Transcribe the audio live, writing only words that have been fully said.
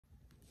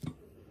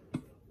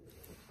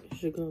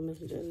It's your girl, Miss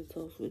Jenny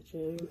Talks with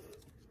Jay.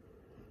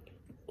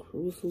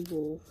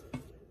 Crucible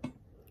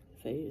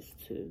Phase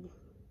 2.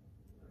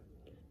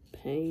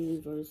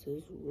 Payne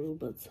versus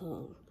Rubba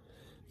Tung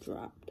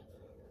dropped.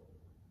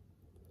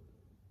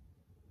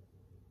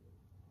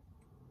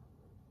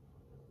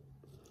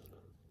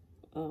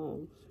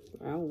 Round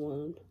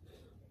 1.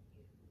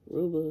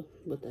 Rubba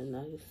with a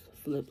nice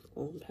flip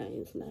on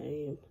Payne's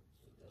name.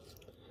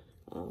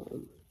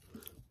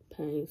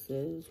 Payne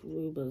says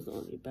Rubba's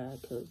only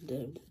back because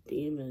the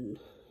demon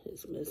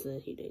is missing.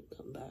 He didn't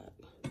come back.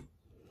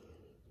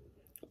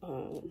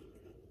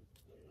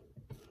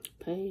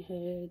 Payne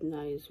had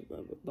nice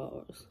rubber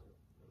bars.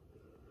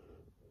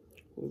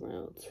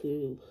 Round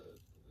 2,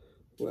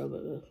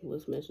 Rubba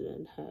was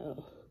mentioning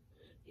how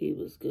he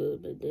was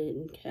good but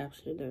didn't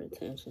capture their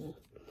attention.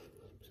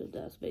 So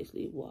that's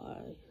basically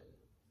why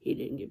he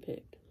didn't get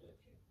picked.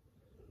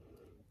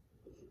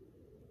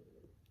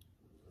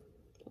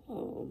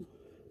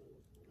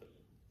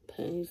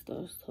 Payne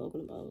starts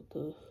talking about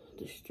the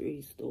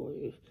street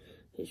story,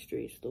 his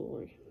street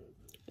story.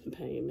 And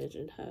Payne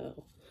mentioned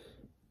how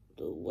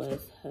the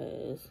West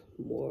has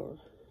more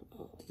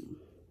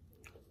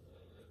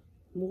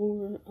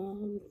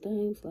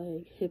things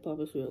like hip hop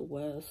is real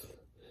West,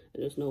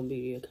 and there's no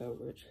media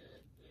coverage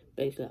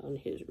based on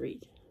his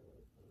region.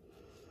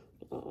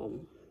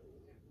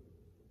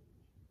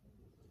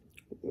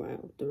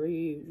 Round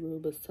 3,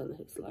 Rubba's telling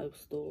his life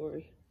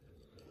story.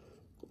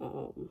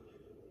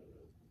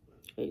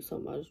 He's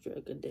talking about his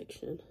drug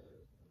addiction.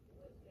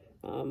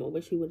 I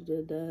wish he would have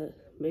did that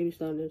maybe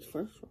starting his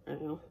first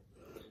round,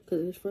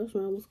 because his first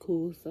round was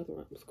cool, his second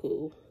round was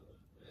cool.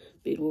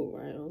 Beatable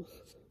rounds.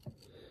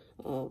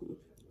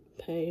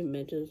 Payne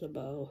mentions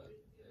about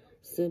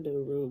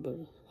sending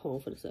Rubba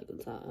home for the second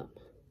time.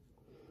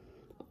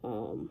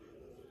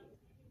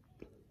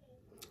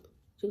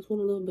 Just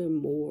want a little bit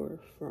more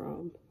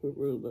from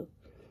Rubba.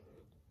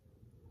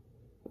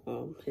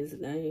 His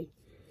name,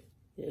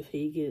 if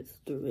he gets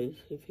through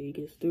and he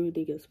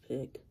gets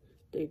picked,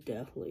 they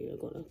definitely are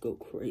gonna go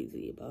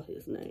crazy about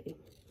his name.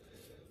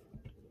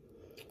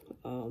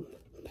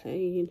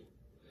 Payne,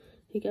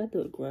 he got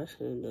the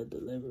aggression, the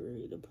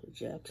delivery, the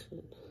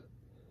projection.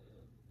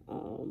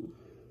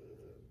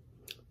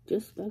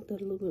 Just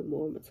expected a little bit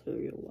more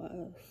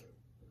material-wise.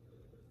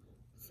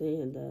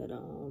 Saying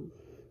that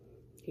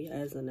he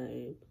has a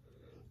name,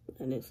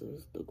 and this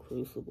is the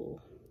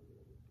Crucible.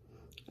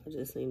 I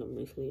just seen him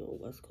recently on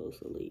West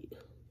Coast Elite.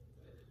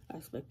 I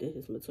expected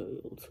his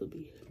material to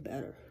be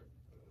better.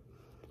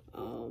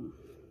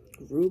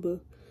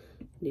 Rubba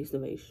needs to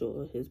make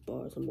sure his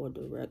bars are more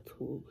direct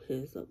to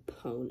his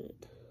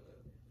opponent.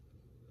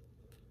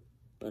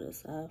 But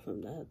aside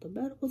from that, the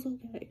battle was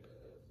okay.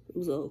 It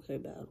was an okay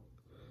battle.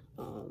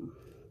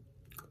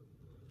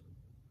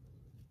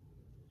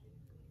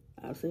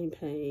 I've seen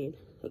Payne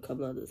a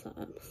couple other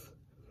times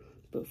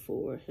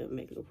before him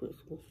making a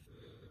Crucible.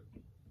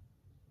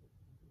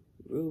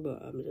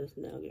 Rubba, I'm just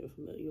now getting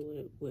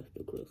familiar with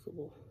the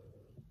Crucible.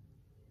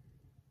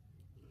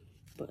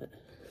 But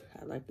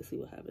I'd like to see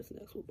what happens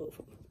next with both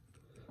of them.